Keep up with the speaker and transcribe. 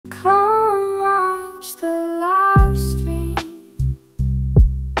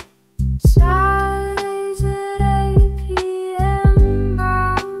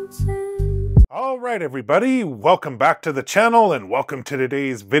right, everybody, welcome back to the channel and welcome to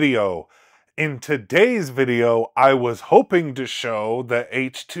today's video. In today's video, I was hoping to show the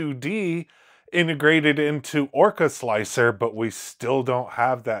H2D integrated into Orca Slicer, but we still don't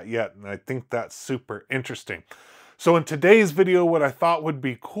have that yet, and I think that's super interesting. So in today's video, what I thought would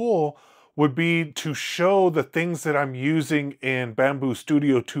be cool would be to show the things that I'm using in Bambu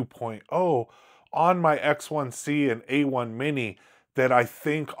Studio 2.0 on my X1C and A1 Mini that I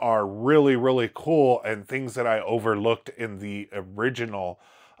think are really, really cool and things that I overlooked in the original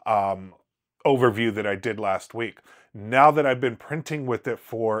overview that I did last week. Now that I've been printing with it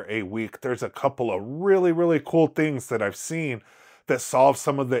for a week, there's a couple of really, really cool things that I've seen that solve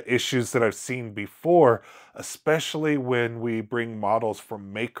some of the issues that I've seen before, especially when we bring models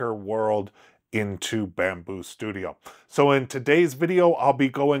from Maker World into Bambu Studio. So in today's video, I'll be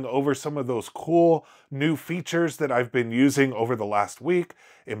going over some of those cool new features that I've been using over the last week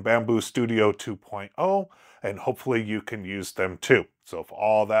in Bambu Studio 2.0, and hopefully you can use them too. So if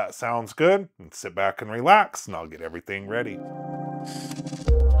all that sounds good, sit back and relax, and I'll get everything ready.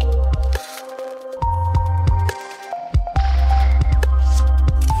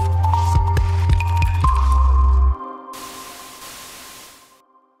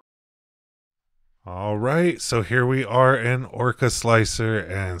 All right, so here we are in Orca Slicer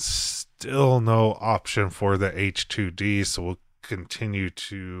and still no option for the H2D, so we'll continue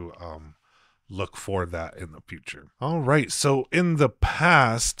to look for that in the future. All right, so in the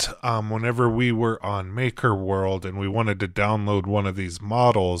past, whenever we were on Maker World and we wanted to download one of these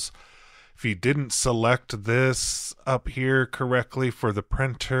models, if you didn't select this up here correctly for the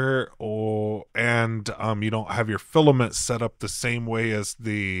printer, and you don't have your filament set up the same way as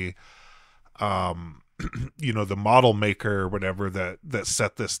the you know, the model maker or whatever that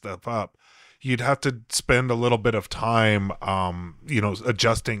set this stuff up, you'd have to spend a little bit of time you know,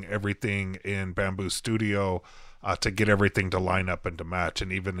 adjusting everything in Bambu Studio to get everything to line up and to match.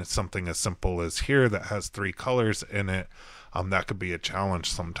 And even something as simple as here that has 3 colors in it, that could be a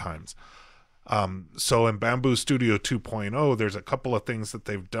challenge sometimes. So in Bambu Studio 2.0, there's a couple of things that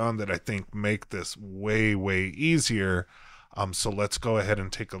they've done that I think make this way easier. So let's go ahead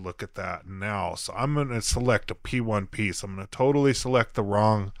and take a look at that now. So I'm going to select a P1 piece. I'm going to totally select the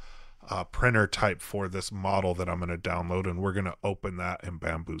wrong printer type for this model that I'm going to download, and we're going to open that in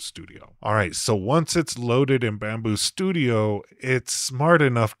Bambu Studio. All right, so once it's loaded in Bambu Studio, it's smart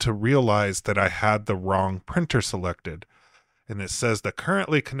enough to realize that I had the wrong printer selected. And it says the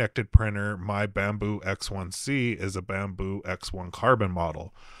currently connected printer, my Bambu X1C, is a Bambu X1 Carbon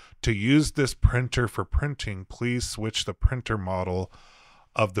model. To use this printer for printing, please switch the printer model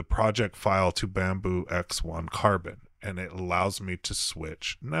of the project file to Bambu X1 Carbon. And it allows me to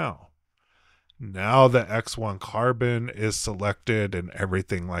switch now. Now the X1 Carbon is selected and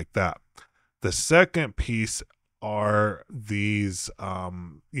everything like that. The second piece are these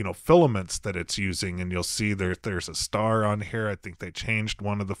you know, filaments that it's using, and you'll see there's a star on here. I think they changed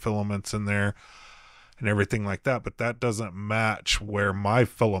one of the filaments in there and everything like that, but that doesn't match where my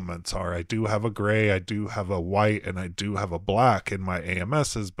filaments are. I do have a gray, I do have a white, and I do have a black in my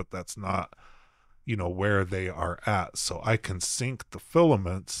AMSs, but that's not, you know, where they are at. So I can sync the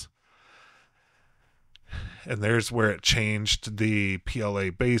filaments, and there's where it changed the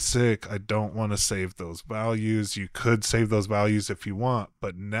PLA basic. I don't want to save those values. You could save those values if you want,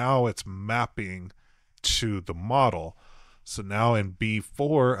 but now it's mapping to the model. So now in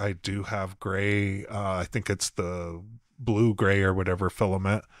B4, I do have gray, I think it's the blue gray or whatever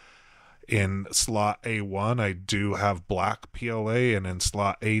filament. In slot A1, I do have black PLA, and in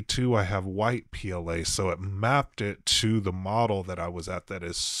slot A2, I have white PLA. So it mapped it to the model that I was at. That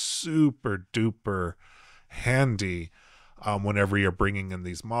is super duper handy whenever you're bringing in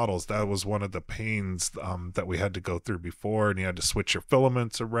these models. That was one of the pains that we had to go through before, and you had to switch your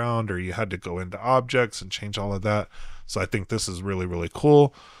filaments around, or you had to go into objects and change all of that. So I think this is really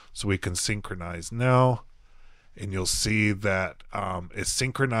cool. So we can synchronize now, and you'll see that it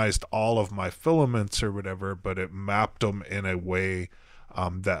synchronized all of my filaments or whatever, but it mapped them in a way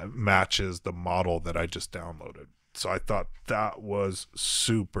that matches the model that I just downloaded. So I thought that was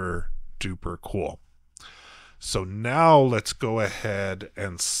super duper cool. So now let's go ahead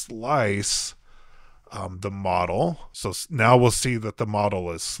and slice the model. So now we'll see that the model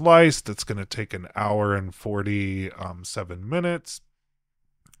is sliced. It's going to take 1 hour and 47 minutes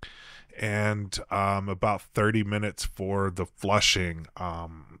and about 30 minutes for the flushing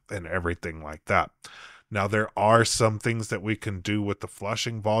and everything like that. Now there are some things that we can do with the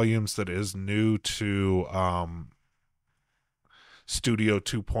flushing volumes that is new to Studio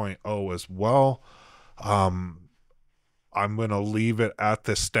 2.0 as well. I'm going to leave it at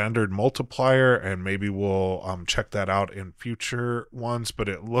the standard multiplier, and maybe we'll check that out in future ones, but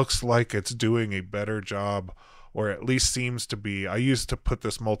it looks like it's doing a better job, or at least seems to be. I used to put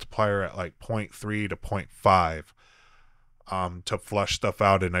this multiplier at like 0.3 to 0.5 to flush stuff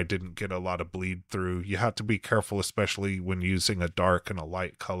out, and I didn't get a lot of bleed through. You have to be careful, especially when using a dark and a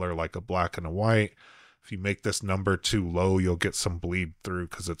light color like a black and a white. If you make this number too low, you'll get some bleed through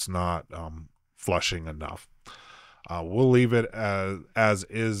because it's not flushing enough. We'll leave it as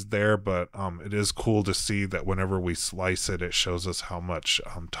is there, but it is cool to see that whenever we slice it, it shows us how much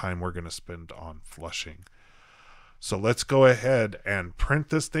time we're going to spend on flushing. So let's go ahead and print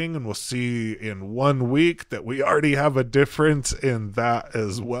this thing, and we'll see in 1 week that we already have a difference in that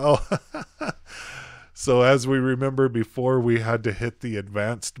as well. So as we remember before, we had to hit the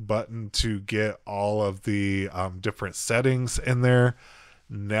advanced button to get all of the different settings in there.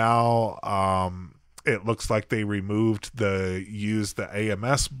 Now it looks like they removed the use the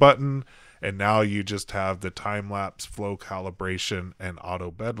AMS button, and now you just have the time-lapse flow calibration and auto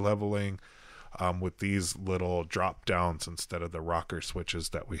bed leveling with these little drop downs instead of the rocker switches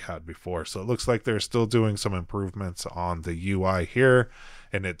that we had before. So it looks like they're still doing some improvements on the UI here,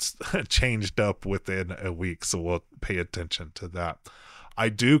 and it's changed up within a week, so we'll pay attention to that. I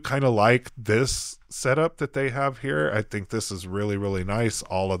do kind of like this setup that they have here. I think this is really, really nice.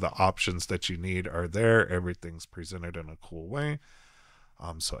 All of the options that you need are there. Everything's presented in a cool way.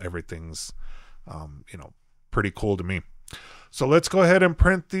 So everything's, pretty cool to me. So let's go ahead and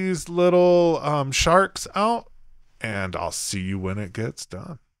print these little sharks out, and I'll see you when it gets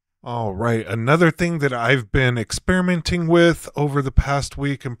done. All right, another thing that I've been experimenting with over the past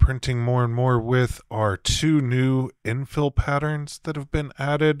week and printing more and more with are 2 new infill patterns that have been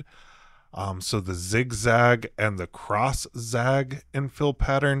added. So the zigzag and the cross zag infill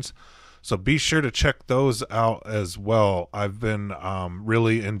patterns. So be sure to check those out as well. I've been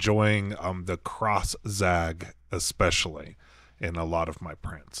really enjoying the cross zag, especially in a lot of my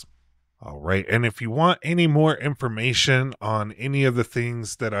prints. All right, and if you want any more information on any of the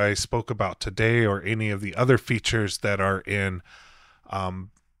things that I spoke about today or any of the other features that are in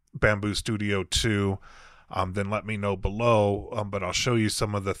Bambu Studio 2, then let me know below, but I'll show you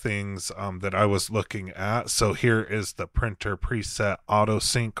some of the things that I was looking at. So here is the printer preset auto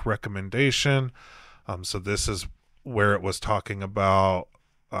sync recommendation. So this is where it was talking about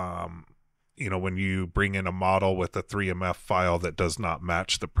when you bring in a model with a 3MF file that does not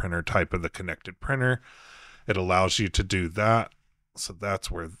match the printer type of the connected printer, it allows you to do that. So that's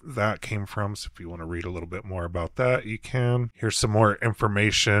where that came from. So if you want to read a little bit more about that, you can. Here's some more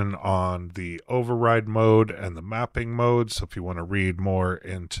information on the override mode and the mapping mode. So if you want to read more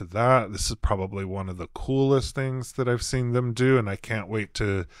into that, this is probably one of the coolest things that I've seen them do, and I can't wait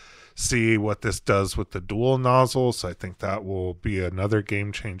to see what this does with the dual nozzles. I think that will be another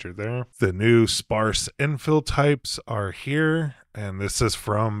game changer there. The new sparse infill types are here, and this is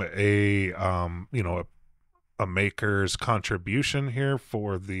from a maker's contribution here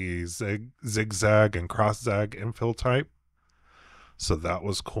for the zigzag and cross zag infill type. So that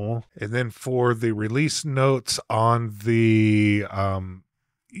was cool. And then for the release notes on the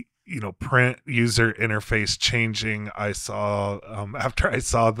print user interface changing, I saw after I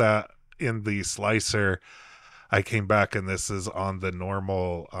saw that in the slicer, I came back, and this is on the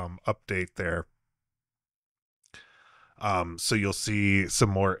normal update there. So you'll see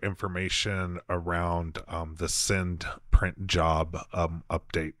some more information around the send print job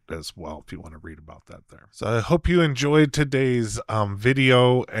update as well, if you want to read about that there. So I hope you enjoyed today's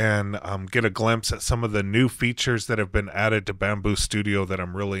video and get a glimpse at some of the new features that have been added to Bambu Studio that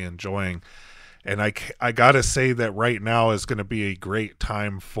I'm really enjoying. And I gotta say that right now is going to be a great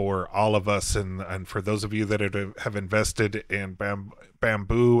time for all of us, and for those of you that have invested in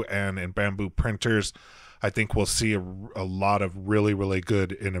Bambu and in Bambu printers. I think we'll see a lot of really, really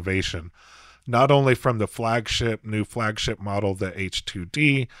good innovation, not only from the new flagship model, the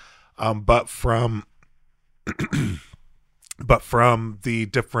H2D, but from the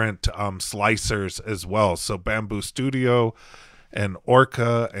different slicers as well. So Bambu Studio and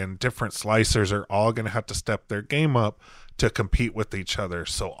Orca and different slicers are all going to have to step their game up to compete with each other.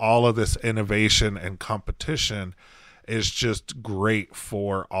 So all of this innovation and competition is just great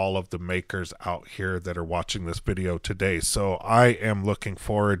for all of the makers out here that are watching this video today. So I am looking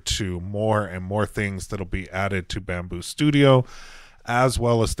forward to more and more things that'll be added to Bambu Studio, as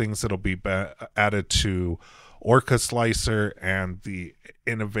well as things that'll be added to Orca Slicer and the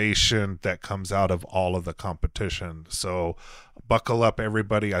innovation that comes out of all of the competition. So buckle up,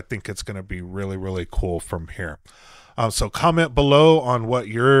 everybody. I think it's going to be really, really cool from here. So comment below on what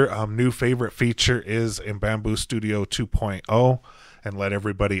your new favorite feature is in Bambu Studio 2.0, and let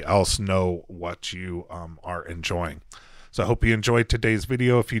everybody else know what you are enjoying. So I hope you enjoyed today's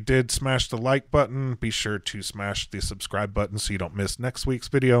video. If you did, smash the like button. Be sure to smash the subscribe button so you don't miss next week's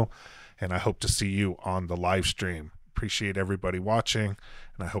video. And I hope to see you on the live stream. Appreciate everybody watching,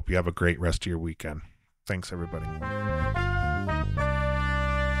 and I hope you have a great rest of your weekend. Thanks, everybody.